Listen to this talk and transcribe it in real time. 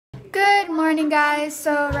morning, guys.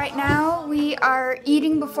 So right now we are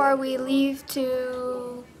eating before we leave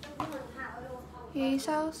to his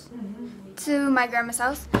house, to my grandma's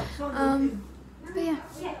house. But yeah.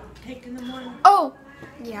 Cake in the morning. Oh,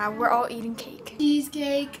 yeah, we're all eating cake.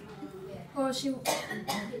 Cheesecake. Oh,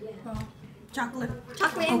 Chocolate.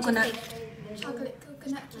 Chocolate and Coconut. cake. Chocolate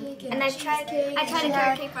coconut cake And I tried a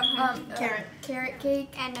carrot cake from her. Carrot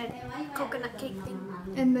cake. And a coconut cake thing.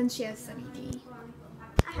 And then she has Sunny D.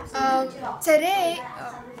 Today,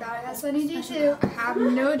 God, I have Sunny D too. I have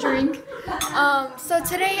no drink. So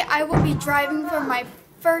today I will be driving for the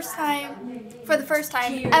first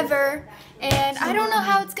time ever, and I don't know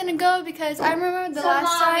how it's gonna go because I remember the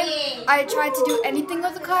last time I tried to do anything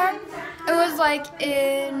with the car. It was like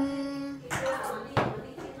in,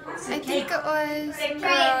 I think it was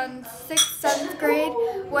around 6th, 7th grade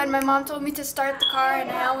when my mom told me to start the car and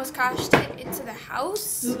I almost crashed it into the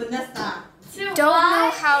house. Don't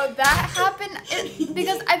know how that happened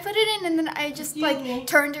because I put it in and then I just like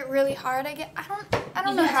turned it really hard. I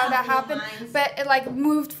don't know how that happened, but it like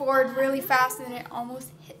moved forward really fast and it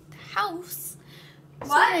almost hit the house. So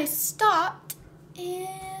then I stopped and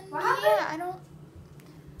yeah,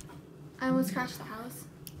 I almost crashed the house.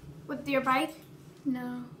 With your bike?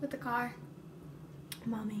 No, with the car.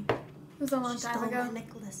 Mommy. It was a long time ago. My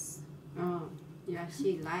necklace. Oh, yeah,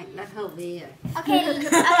 she let her wear. Okay, Vicky,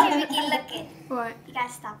 look it. What? You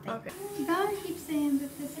gotta stop it. Okay. God keeps saying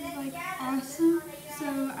that this is like awesome,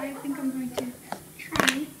 so I think I'm going to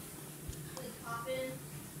try it.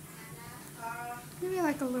 Maybe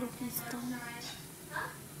like a little piece though,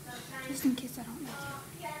 just in case I don't like it.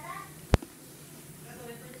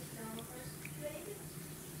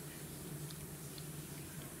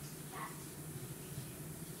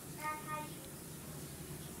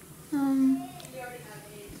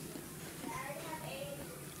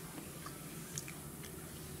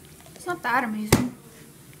 It's not that amazing.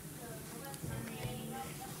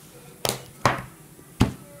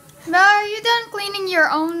 Now, are you done cleaning your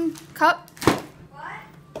own cup? What?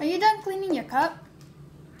 Are you done cleaning your cup?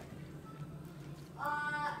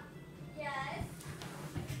 Yes.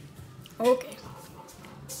 Okay.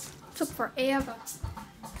 Took forever.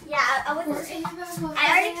 Yeah, I was. I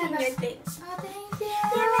already cleaned your thing. Oh, thank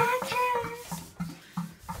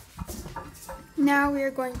you. Now we are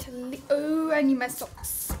going to leave. Oh, I need my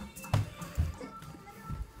socks.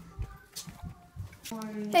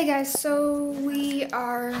 Hey guys, so we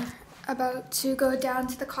are about to go down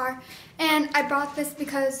to the car, and I brought this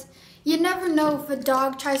because you never know if a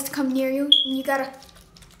dog tries to come near you, and you gotta,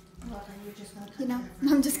 you know,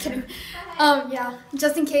 I'm just kidding. Yeah,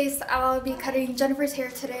 just in case, I'll be cutting Jennifer's hair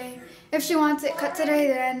today. If she wants it cut today,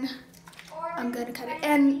 then I'm gonna cut it.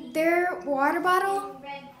 And their water bottle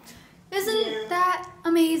isn't that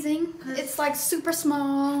amazing. It's like super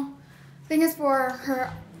small. I think it's for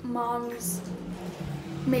her mom's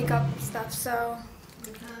makeup stuff, so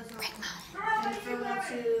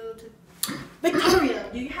Victoria,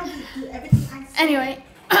 do you have to do everything I say? anyway.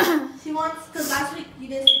 She wants, because last week you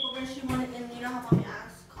didn't sleep over and she wanted, and you know how mommy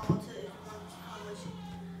asked, called to if you wanted to come with you.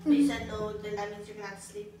 But you said no, then that means you're going to have to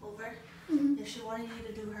sleep over. If she wanted you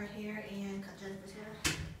to do her hair and cut Jennifer's hair.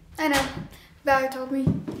 I know, Valerie told me,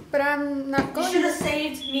 but I'm not going. You should have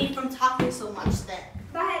saved me from talking so much then.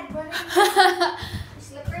 Go ahead, put it.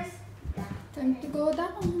 Slippers? Time to go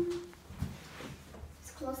down.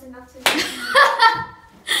 It's close enough to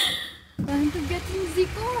Time to get in the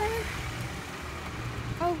car.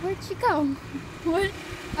 Oh, where'd she go? What?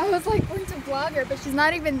 I was like going to vlog her, but she's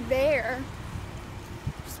not even there.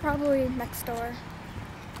 She's probably next door.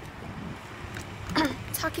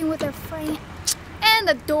 Talking with her friend. And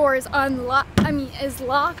the door is unlocked. I mean, is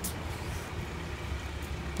locked.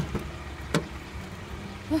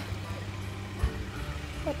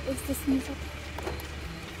 What is this music?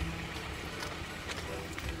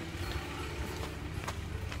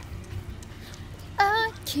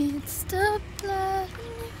 I can't stop loving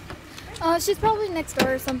you. Oh, she's probably next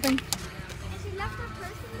door or something. And she left her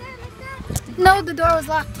purse in there like that? No, the door was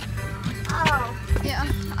locked. Oh. Yeah,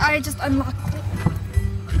 I just unlocked it.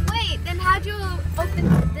 Wait, then how'd you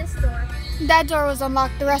open this door? That door was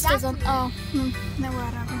unlocked. The rest is on. Oh, no,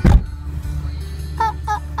 whatever.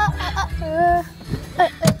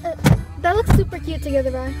 That looks super cute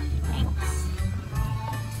together, right? Thanks.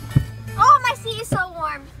 Oh, my seat is so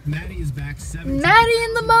warm. Maddie is back 7. Maddie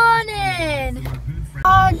in the morning!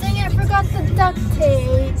 Oh, dang it, I forgot the duct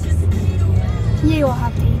tape. You will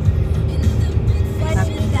have tape. Why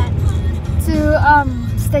do you need that?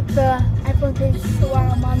 To stick the iPhone case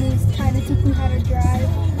while mommy's trying to teach me how to drive.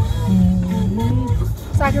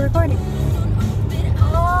 So I can record it.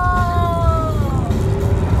 Oh.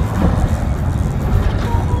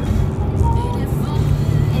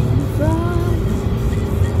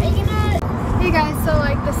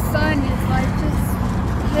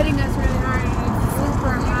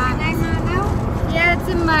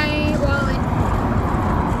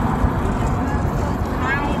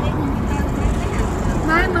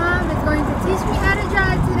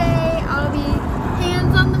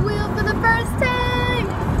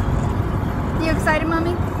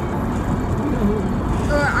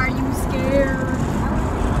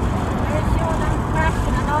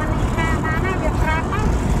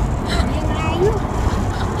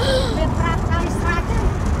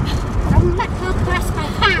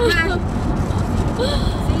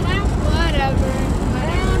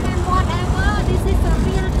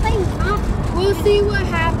 see what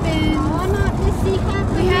happens. Oh, not to see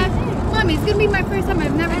We have, Mommy, it's gonna be my first time.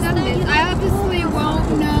 I've never done this. I obviously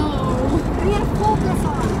won't know. We have focus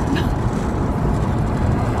on.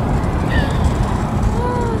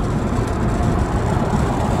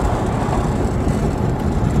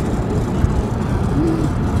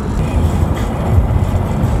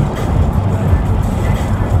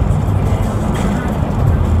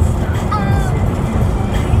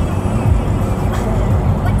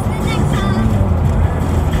 What's the next song?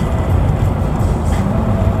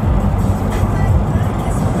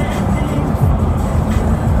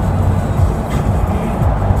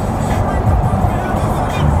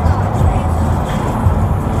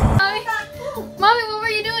 Mommy, what were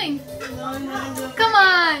you doing? Come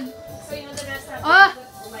on. Oh,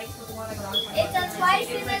 It's a twice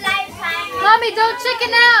in a lifetime. Mommy, don't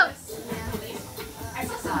chicken out.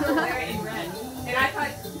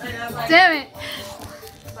 Damn it.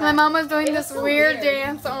 My mom was doing this weird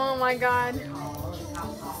dance. Oh my god.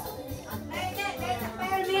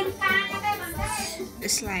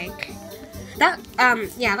 It's like that.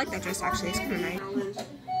 Yeah, I like that dress actually. It's kind of nice.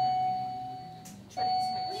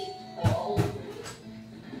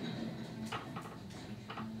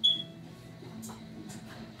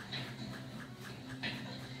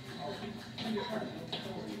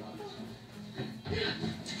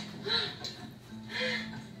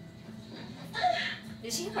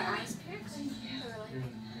 Did she have her eyes pierced?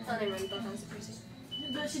 Oh, never mind. Both eyes are pierced.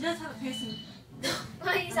 But she does have a piercing.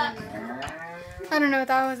 What are you talking? I don't know what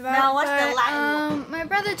that was about. Now, what's the but, Latin my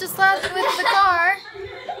brother just left with the car,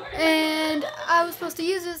 and I was supposed to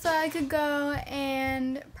use it so I could go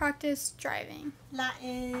and practice driving.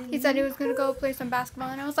 Latin. He said he was gonna go play some basketball,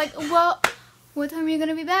 and I was like, "Well, what time are you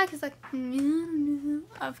gonna be back?" He's like, I don't know.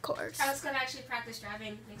 Of course. I was gonna actually practice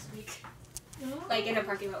driving next week, like in a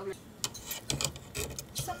parking lot.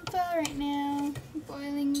 Some pho right now,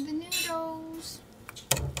 boiling the noodles.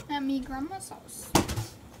 And me grandma sauce.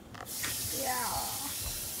 Yeah.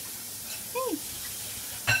 Hey,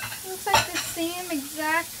 looks like the same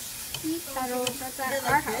exact beef kettle that's at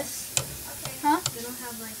our house. Huh? They don't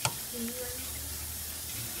have like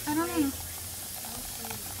I don't know.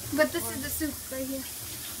 But this is the soup right here.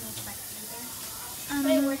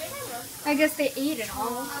 I guess they ate it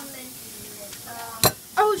all.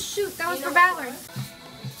 Oh shoot, that was for Valerie.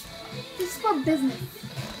 This is for business.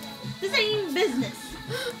 This ain't even business.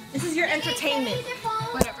 This is your entertainment.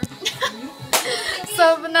 Whatever.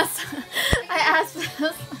 So Vanessa, I asked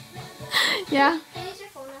Vanessa. Yeah.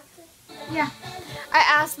 Yeah. I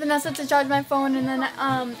asked Vanessa to charge my phone, and then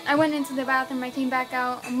I went into the bathroom. I came back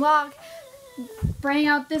out and vlogged, bring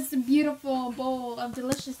out this beautiful bowl of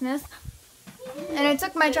deliciousness, and I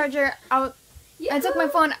took my charger out. I took my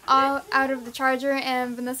phone out of the charger,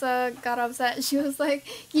 and Vanessa got upset. She was like,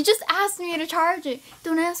 "You just asked me to charge it.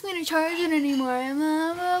 Don't ask me to charge it anymore."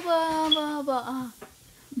 Blah, blah, blah, blah, blah.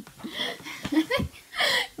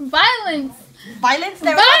 Violence! Violence?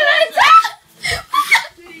 Violence!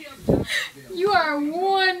 You are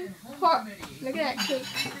one part. Look at that cake.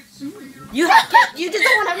 You just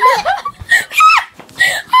don't want to admit.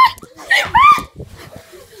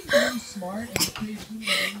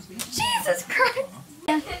 Jesus Christ!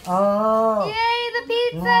 Oh. Yay, the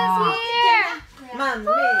pizza's here! Mamma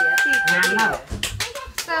mia, pizza.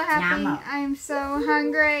 So happy. I'm so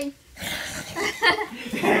hungry.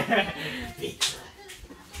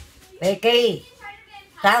 Vicky,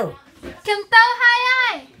 đâu? Kim Tao hai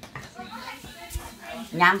ơi!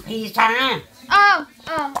 Nhắm pizza. Oh,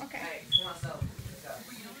 okay.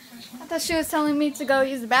 I thought she was telling me to go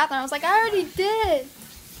use the bathroom. I was like, I already did.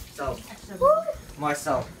 Soap. More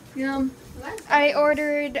soap. Yum. I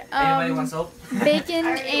ordered Anybody want soap? bacon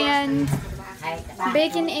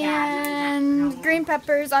and green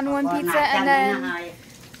peppers on one pizza, and then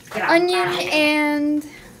onion and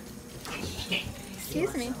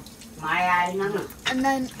excuse me, and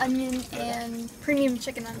then onion and premium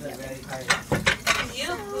chicken on the other.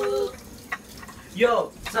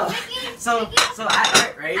 Yo, so at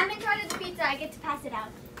art, right? I'm in charge of the pizza. I get to pass it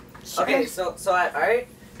out. Okay, so at art,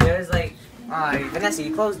 there's like, Vanessa,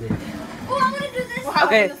 you closed it. Oh, I want to do this.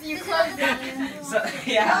 Okay. You closed it. So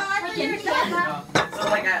yeah. So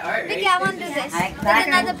like at art, Vicky, right? I want to do this. There's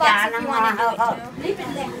another box if you want to do it too.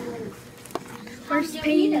 First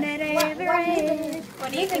pain that I ever read.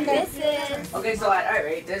 What do you think this is? Okay, so at art,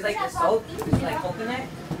 right? There's like the soap, it's like coconut,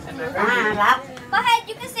 and my friend. Go ahead,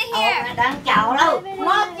 you can sit here. Đang chảo đâu.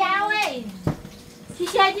 Not Joey. She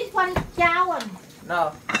said this one is Joey.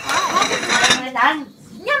 No. Đang.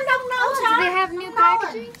 Do they have new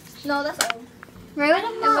packaging? No, that's old. Really?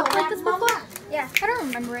 It looked like this before? Yeah. I don't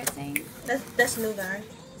remember it saying. That's new, guy.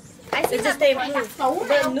 I see It's the just named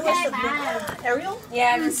The newest of Ariel?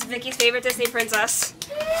 Yeah, this is Vicky's favorite Disney princess.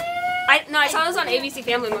 I saw this on ABC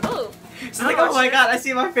Family. I'm like, oh. She's like, oh my god, I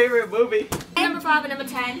see my favorite movie. Number 5 and number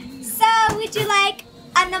 10. So, would you like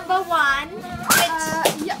a number 1?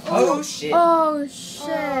 Yeah. Oh shit. Oh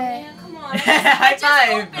shit. Come on. High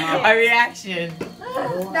five. A reaction.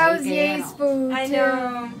 That was Ye's food. I too.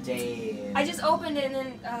 know. Damn. I just opened it and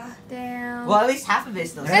then Damn. Well, at least half of it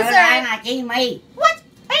still. It's alright.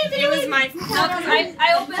 it was my no, because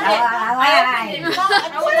I opened it.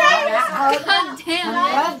 God damn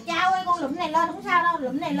it. Cháu ơi, con lụm này lên không sao đâu,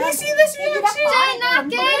 lụm này lên. Jay, not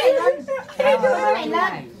gay. Cái này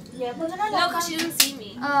lên. Giờ bưng cái đó No, lên. because she didn't see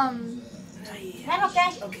me. That's okay.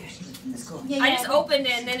 Okay, let's go. I just opened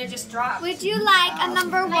it and then it just dropped. Would you like a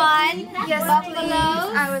number 1? Yes, please.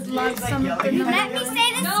 I would love something. Let me say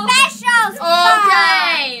the specials.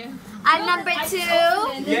 Okay. And number 2,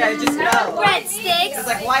 Yeah, I just know. breadsticks. It's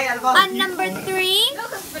like, why out of all And number 3, No,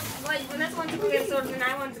 because like when that's wanted to go get a soda, then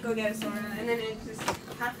I wanted to go get a soda, and then it just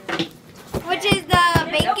happened. which is the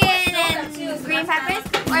bacon and green peppers.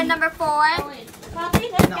 Or number 4,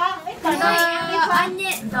 the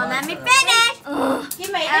onion. Don't let me finish.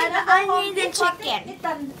 And the onions and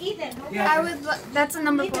chicken. I would. That's a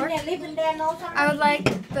number 4. I would like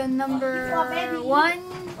the number 1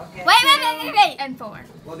 Wait. and 4.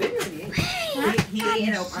 Well, they really ate. He ate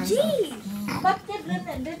it on Jeez.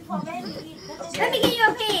 Let me get you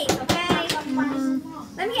a piece, okay?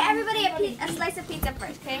 Let me get everybody a slice of pizza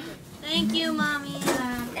first, okay? Thank you, mommy.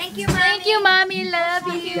 Thank you, mommy. Thank you, mommy. Love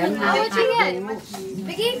you. What'd you get?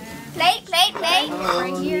 Vicky, plate.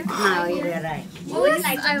 Right here. What would you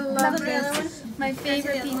like? I love this. My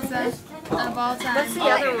favorite pizza of all time. What's the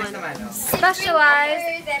other one?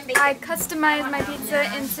 Specialized. I customize my pizza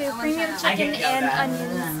into premium chicken and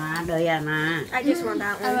onions. I just want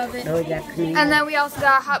that I one. love it. And then we also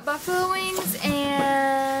got hot buffalo wings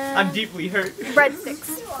and I'm deeply hurt.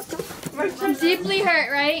 breadsticks. I'm deeply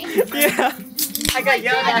hurt, right? Yeah. I got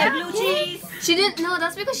yelled at. Blue cheese. She didn't. No,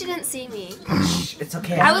 that's because she didn't see me. It's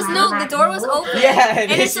okay. I was the door was open. Yeah,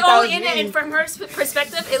 and it's she thought only it was in it, me. and from her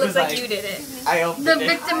perspective, it looks like you did it. I opened The it.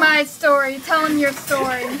 victimized story. Tell them your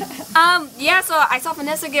story. Yeah, so I saw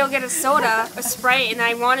Vanessa Gale get a soda, a Sprite, and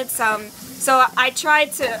I wanted some. So I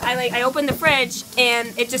tried to, I opened the fridge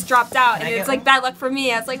and it just dropped out, and it's like bad luck for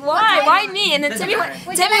me. I was like, why? Why me? And then Timmy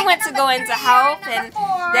went to go into help, and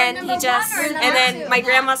then he just, and then my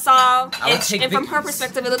grandma saw, and from her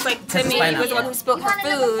perspective, it looked like Timmy was the one who spilled her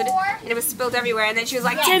food, and it was spilled everywhere. And then she was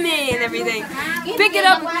like, Timmy, and everything. Pick it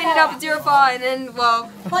up and clean it up, it's your fault. And then, well,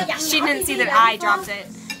 she didn't see that I dropped it.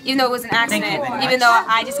 Even though it was an accident, even though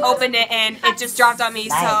I just opened it and it just dropped on me,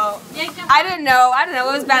 so I didn't know,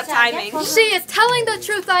 it was bad timing. She is telling the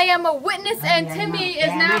truth. I am a witness, and Timmy is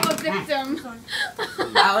now a victim.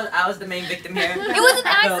 I was the main victim here. It was an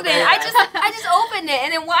accident. I just opened it,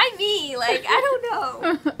 and then why me? Like, I don't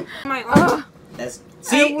know. My own.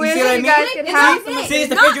 See, I wish see what I you guys mean? could have some. See, it's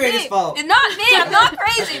the not refrigerator's me. fault. It's not me. I'm not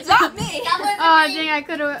crazy. It's not me. Oh, dang, I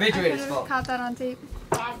could Refrigerator's have fault. caught that on tape.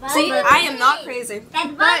 See, I am not crazy.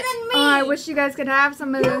 That But, wasn't me. oh, I wish you guys could have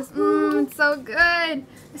some of this. It's so good. I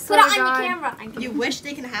Put swear it to on your God. camera. You wish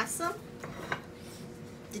they can have some?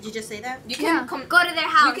 Did you just say that? You can Yeah. come. Go to their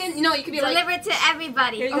house. You can be like. Deliver it to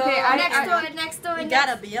everybody. Here you go. Okay, Next door. You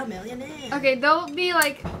gotta be a millionaire. Okay, they'll be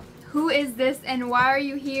like, who is this and why are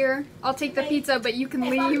you here? I'll take the pizza, but you can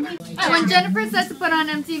leave. When Jennifer said to put on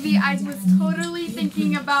MTV, I was totally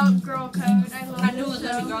thinking about Girl Code. I love I knew it was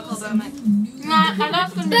gonna be girl code, but I'm like,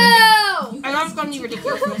 No! I know it's gonna be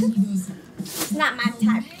ridiculous. It's not my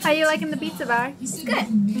type. How you liking the pizza, Bar? It's good.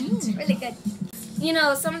 Really good. You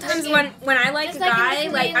know, sometimes when I like a guy,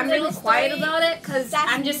 like I'm really quiet about it, cause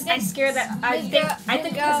I'm scared that I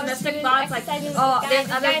think pessimistic thoughts like, oh,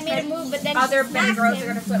 there's other big girls are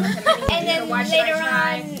gonna flip with him, And then why should later I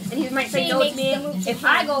try? on, And he might say she no to makes me the move to if him.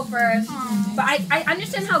 I go first. But I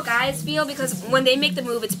understand how guys feel, because when they make the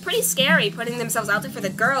move, it's pretty scary putting themselves out there for the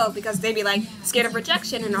girl, because they be like scared of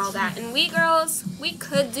rejection and all that. And we girls, we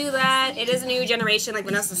could do that. It is a new generation, like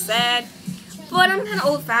Vanessa said. But I'm kind of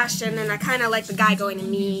old-fashioned, and I kind of like the guy going to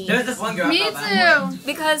me. There's this one girl. Me I thought too.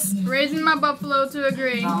 Because Raising my buffalo to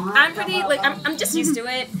agree. I'm pretty, like, I'm just used to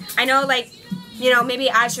it. I know, like, you know, maybe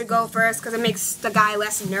I should go first because it makes the guy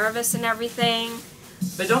less nervous and everything.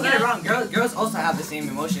 But don't get it wrong, girls also have the same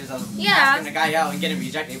emotions of asking a guy out and getting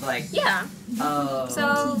rejected. But like, Yeah. oh.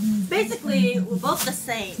 So, Basically, we're both the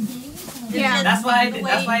same. Yeah. That's why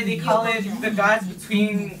they call it the gods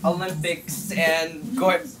between Olympics and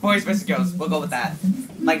boys versus girls. We'll go with that.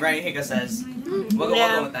 Like Ryan Higa says. We'll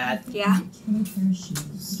go with that. yeah.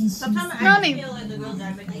 Sometimes I Mommy. feel like the girls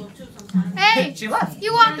that make love too sometimes. Hey, She left.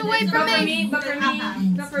 you walked away from But me.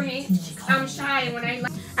 for me, I'm shy when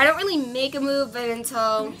I don't really make a move, but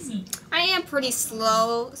until I am pretty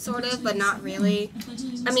slow, sort of, but not really.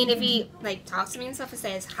 I mean, if he like talks to me and stuff and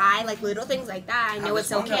says hi, like little things like that, I know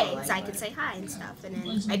it's okay, so I can say hi and stuff, and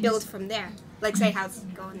then I build from there. Like say how's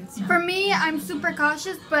it going and stuff. For me, I'm super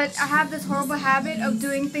cautious, but I have this horrible habit of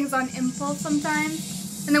doing things on impulse sometimes.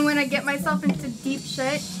 And then when I get myself into deep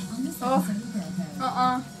shit, and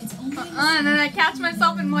then I catch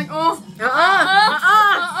myself and I'm like,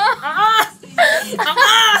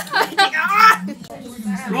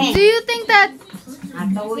 Do you think that?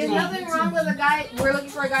 There's nothing wrong with a guy. We're looking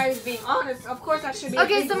for a guy who's being honest. Of course, that should be.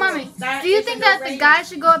 Okay, so mommy, do you think that the guy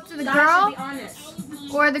should go up to the girl,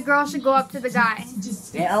 or the girl should go up to the guy?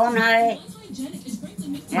 Để ôn ơi.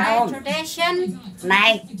 Để ôn.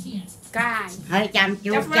 Này. Hơi chăm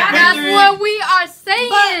chút. That's what we are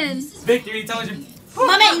saying. Victory told you.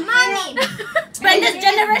 Mommy! But in this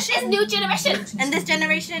generation, it's new generation. In this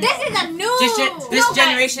generation, This is a new. This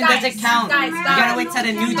generation doesn't count. guys, You gotta wait till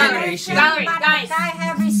the new generation. Valerie, guys.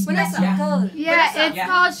 Yeah, it's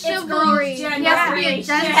called chivalry. called You have to be a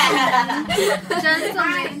gentleman.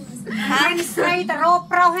 Gentleman.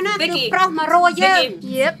 Vicky.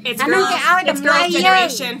 Yep. It's girl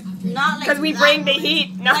generation. not like Because we bring the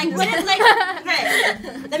heat. No. Like when it's like, okay,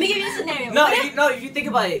 let me give you a scenario. No, if you think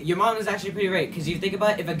about it, your mom is actually pretty right. Because you think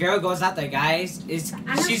about it, if a girl goes out there, guys, it's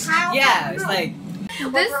like.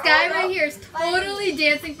 This guy right here is totally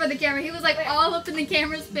dancing for the camera. He was like all up in the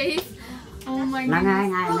camera's face. Oh my god.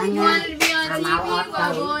 You wanted to be on TV?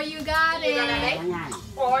 Well, boy, you got it.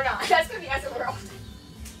 Or not. That's going to be as a world.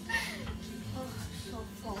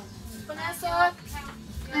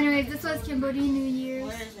 Anyway, this was Cambodia New Year's.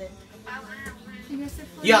 Where is it? I guess it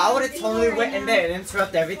Yeah, I would have totally went in there and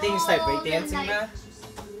interrupt everything and start breakdancing there.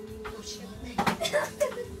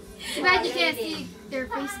 Too bad you can't see their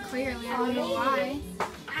face clearly. I don't know why.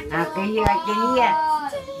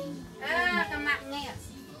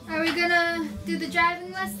 Are we gonna do the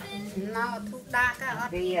driving lesson?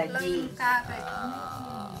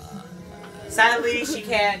 Sadly, she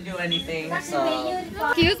can't do anything, so.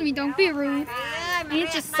 Excuse me, don't be rude. I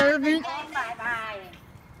ain't your servant.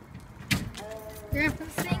 You're gonna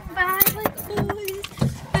sing by like boys.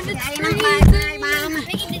 And it's freezing.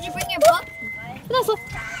 Vicky, did you bring your book?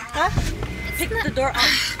 Huh? Pick the door up.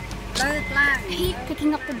 I hate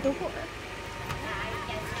picking up the door.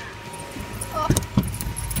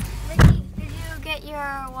 Vicky, did you get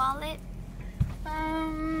your wallet?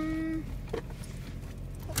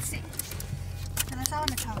 Let's see.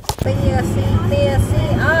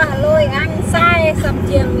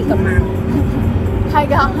 I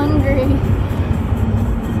got hungry.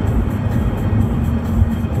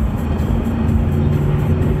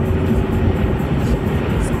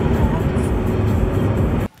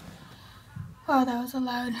 Oh, that was a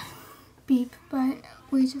loud beep, but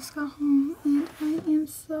we just got home and I am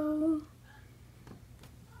so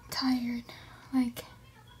tired. Like,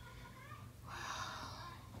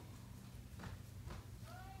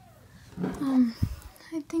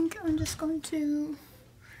 I think I'm just going to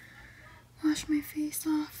wash my face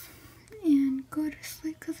off and go to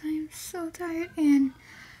sleep because I am so tired, and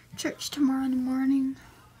church tomorrow in the morning.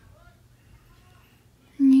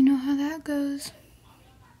 And you know how that goes.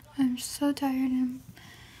 I'm so tired and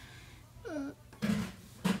I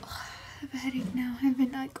have a headache now. I've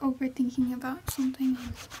been like overthinking about something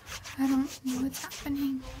and I don't know what's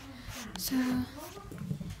happening. So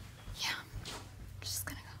yeah, I'm just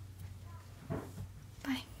gonna go.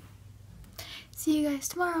 Bye. See you guys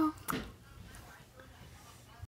tomorrow.